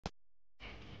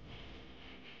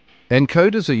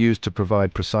Encoders are used to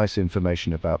provide precise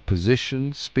information about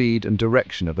position, speed, and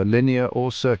direction of a linear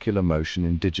or circular motion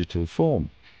in digital form.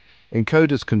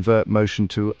 Encoders convert motion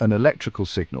to an electrical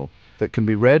signal that can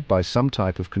be read by some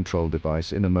type of control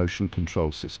device in a motion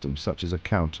control system, such as a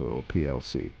counter or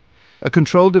PLC. A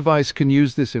control device can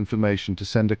use this information to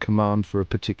send a command for a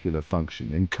particular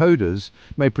function. Encoders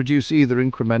may produce either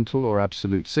incremental or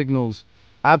absolute signals.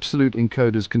 Absolute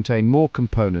encoders contain more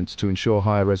components to ensure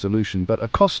higher resolution, but are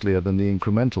costlier than the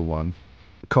incremental one.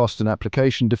 Cost and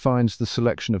application defines the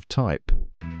selection of type.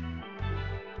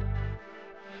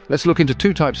 Let's look into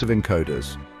two types of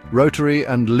encoders: rotary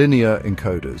and linear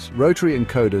encoders. Rotary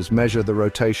encoders measure the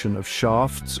rotation of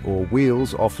shafts or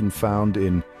wheels often found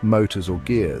in motors or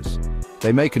gears.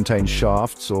 They may contain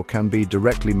shafts or can be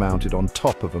directly mounted on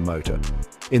top of a motor.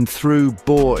 In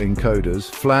through-bore encoders,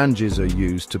 flanges are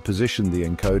used to position the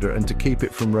encoder and to keep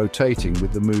it from rotating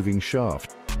with the moving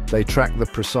shaft. They track the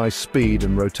precise speed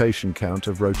and rotation count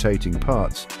of rotating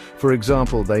parts. For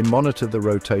example, they monitor the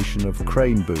rotation of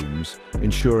crane booms,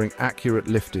 ensuring accurate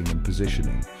lifting and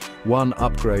positioning. One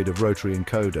upgrade of rotary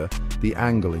encoder, the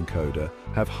angle encoder,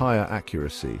 have higher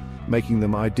accuracy, making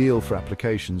them ideal for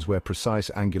applications where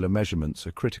precise angular measurements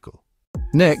are critical.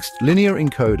 Next, linear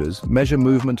encoders measure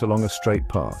movement along a straight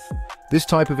path. This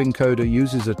type of encoder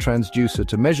uses a transducer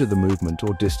to measure the movement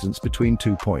or distance between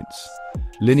 2 points.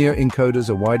 Linear encoders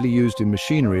are widely used in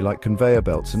machinery like conveyor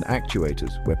belts and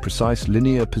actuators, where precise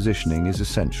linear positioning is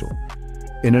essential.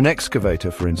 In an excavator,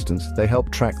 for instance, they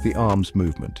help track the arm's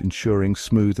movement, ensuring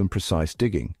smooth and precise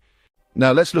digging.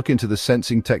 Now let's look into the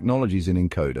sensing technologies in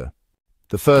encoder.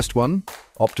 The first one,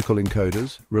 optical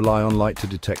encoders, rely on light to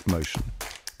detect motion.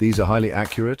 These are highly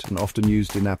accurate and often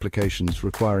used in applications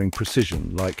requiring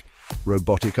precision, like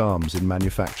robotic arms in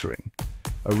manufacturing.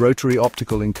 A rotary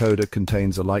optical encoder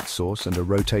contains a light source and a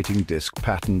rotating disc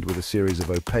patterned with a series of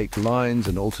opaque lines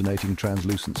and alternating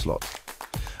translucent slots.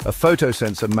 A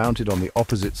photosensor mounted on the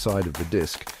opposite side of the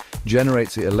disc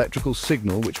generates the electrical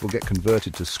signal, which will get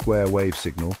converted to square wave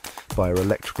signal via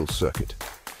electrical circuit.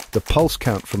 The pulse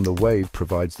count from the wave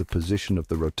provides the position of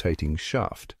the rotating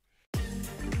shaft.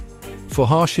 For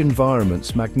harsh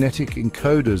environments, magnetic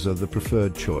encoders are the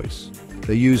preferred choice.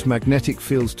 They use magnetic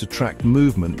fields to track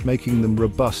movement, making them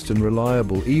robust and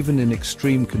reliable even in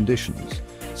extreme conditions,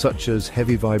 such as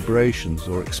heavy vibrations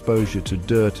or exposure to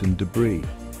dirt and debris.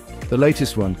 The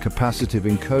latest one, capacitive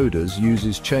encoders,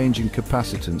 uses change in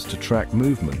capacitance to track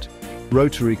movement.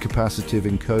 Rotary capacitive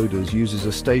encoders uses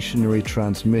a stationary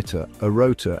transmitter, a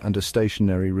rotor, and a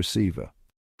stationary receiver.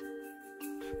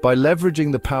 By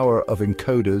leveraging the power of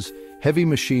encoders, heavy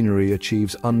machinery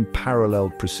achieves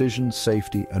unparalleled precision,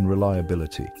 safety, and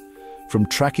reliability. From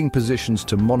tracking positions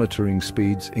to monitoring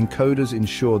speeds, encoders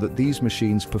ensure that these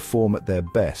machines perform at their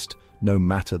best, no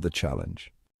matter the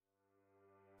challenge.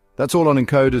 That's all on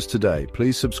encoders today.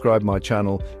 Please subscribe my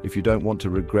channel if you don't want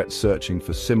to regret searching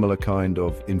for similar kind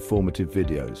of informative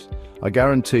videos. I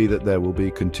guarantee that there will be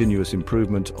continuous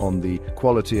improvement on the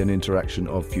quality and interaction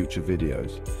of future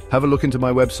videos. Have a look into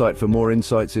my website for more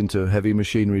insights into heavy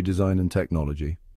machinery design and technology.